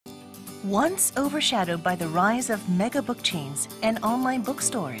Once overshadowed by the rise of mega book chains and online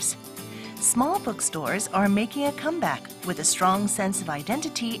bookstores, small bookstores are making a comeback with a strong sense of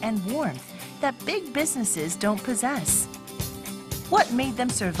identity and warmth that big businesses don't possess. What made them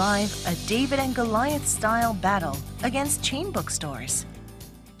survive a David and Goliath style battle against chain bookstores?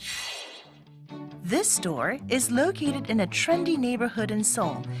 This store is located in a trendy neighborhood in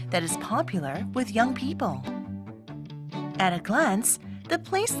Seoul that is popular with young people. At a glance, the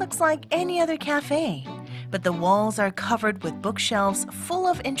place looks like any other cafe, but the walls are covered with bookshelves full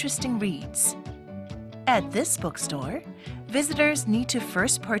of interesting reads. At this bookstore, visitors need to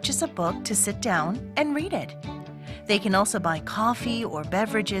first purchase a book to sit down and read it. They can also buy coffee or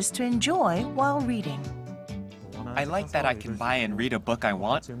beverages to enjoy while reading. I like that I can buy and read a book I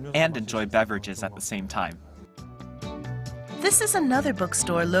want and enjoy beverages at the same time. This is another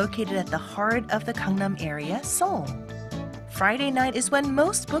bookstore located at the heart of the Gangnam area, Seoul. Friday night is when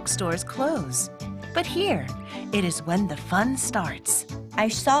most bookstores close. But here, it is when the fun starts. I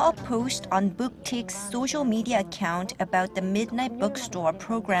saw a post on BookTik's social media account about the Midnight Bookstore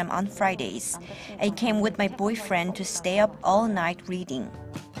program on Fridays. I came with my boyfriend to stay up all night reading.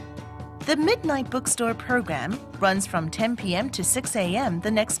 The Midnight Bookstore program runs from 10 p.m. to 6 a.m.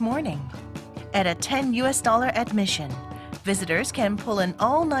 the next morning. At a $10 admission, visitors can pull an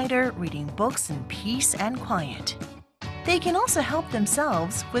all-nighter reading books in peace and quiet. They can also help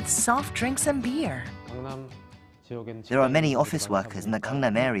themselves with soft drinks and beer. There are many office workers in the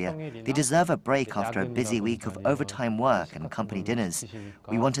Gangnam area. They deserve a break after a busy week of overtime work and company dinners.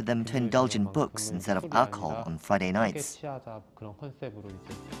 We wanted them to indulge in books instead of alcohol on Friday nights.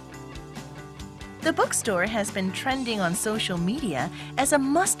 The bookstore has been trending on social media as a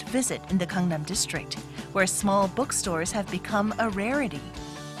must-visit in the Gangnam district, where small bookstores have become a rarity.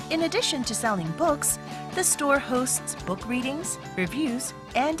 In addition to selling books, the store hosts book readings, reviews,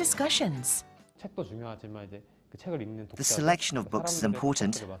 and discussions. The selection of books is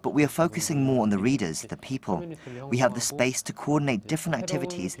important, but we are focusing more on the readers, the people. We have the space to coordinate different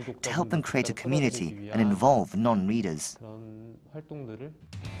activities to help them create a community and involve non-readers.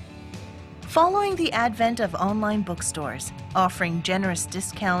 Following the advent of online bookstores, offering generous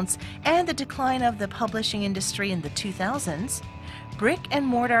discounts, and the decline of the publishing industry in the 2000s,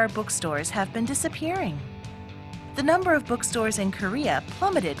 brick-and-mortar bookstores have been disappearing. The number of bookstores in Korea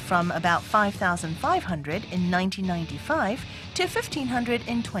plummeted from about 5,500 in 1995 to 1,500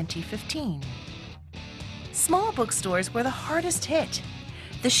 in 2015. Small bookstores were the hardest hit.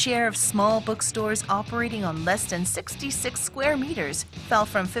 The share of small bookstores operating on less than 66 square meters fell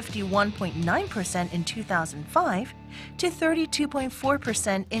from 51.9% in 2005 to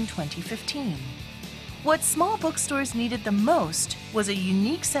 32.4% in 2015. What small bookstores needed the most was a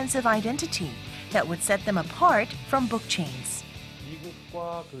unique sense of identity that would set them apart from book chains.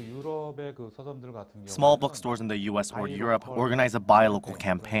 Small bookstores in the US or Europe organize a buy local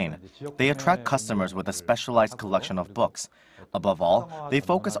campaign. They attract customers with a specialized collection of books. Above all, they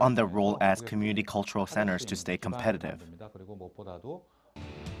focus on their role as community cultural centers to stay competitive.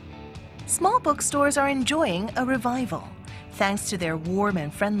 Small bookstores are enjoying a revival, thanks to their warm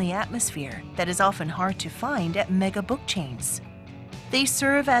and friendly atmosphere that is often hard to find at mega book chains. They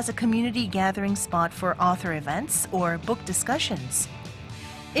serve as a community gathering spot for author events or book discussions.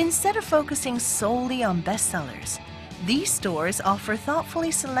 Instead of focusing solely on bestsellers, these stores offer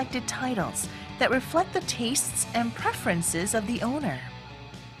thoughtfully selected titles that reflect the tastes and preferences of the owner.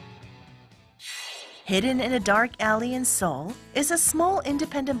 Hidden in a dark alley in Seoul is a small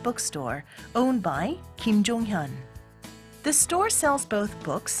independent bookstore owned by Kim Jong-hyun. The store sells both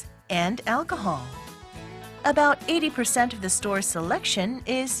books and alcohol. About 80% of the store's selection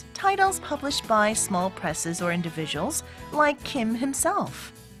is titles published by small presses or individuals like Kim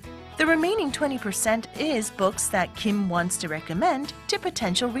himself. The remaining 20% is books that Kim wants to recommend to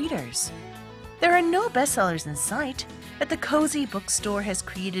potential readers. There are no bestsellers in sight, but the cozy bookstore has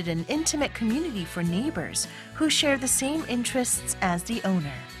created an intimate community for neighbors who share the same interests as the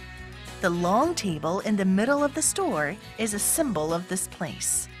owner. The long table in the middle of the store is a symbol of this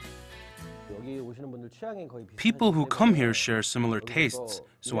place. People who come here share similar tastes,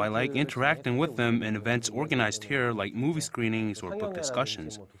 so I like interacting with them in events organized here like movie screenings or book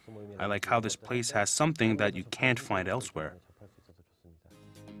discussions. I like how this place has something that you can't find elsewhere.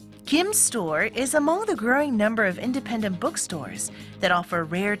 Kim's store is among the growing number of independent bookstores that offer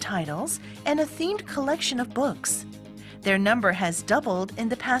rare titles and a themed collection of books. Their number has doubled in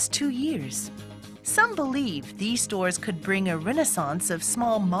the past 2 years. Some believe these stores could bring a renaissance of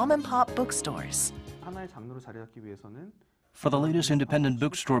small mom-and-pop bookstores. For the latest independent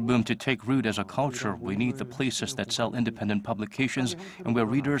bookstore boom to take root as a culture, we need the places that sell independent publications and where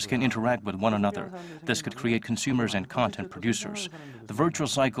readers can interact with one another. This could create consumers and content producers. The virtual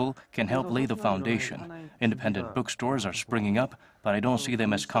cycle can help lay the foundation. Independent bookstores are springing up, but I don't see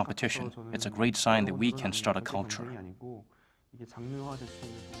them as competition. It's a great sign that we can start a culture.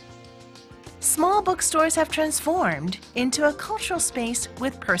 Small bookstores have transformed into a cultural space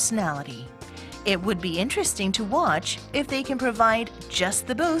with personality. It would be interesting to watch if they can provide just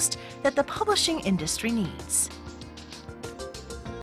the boost that the publishing industry needs.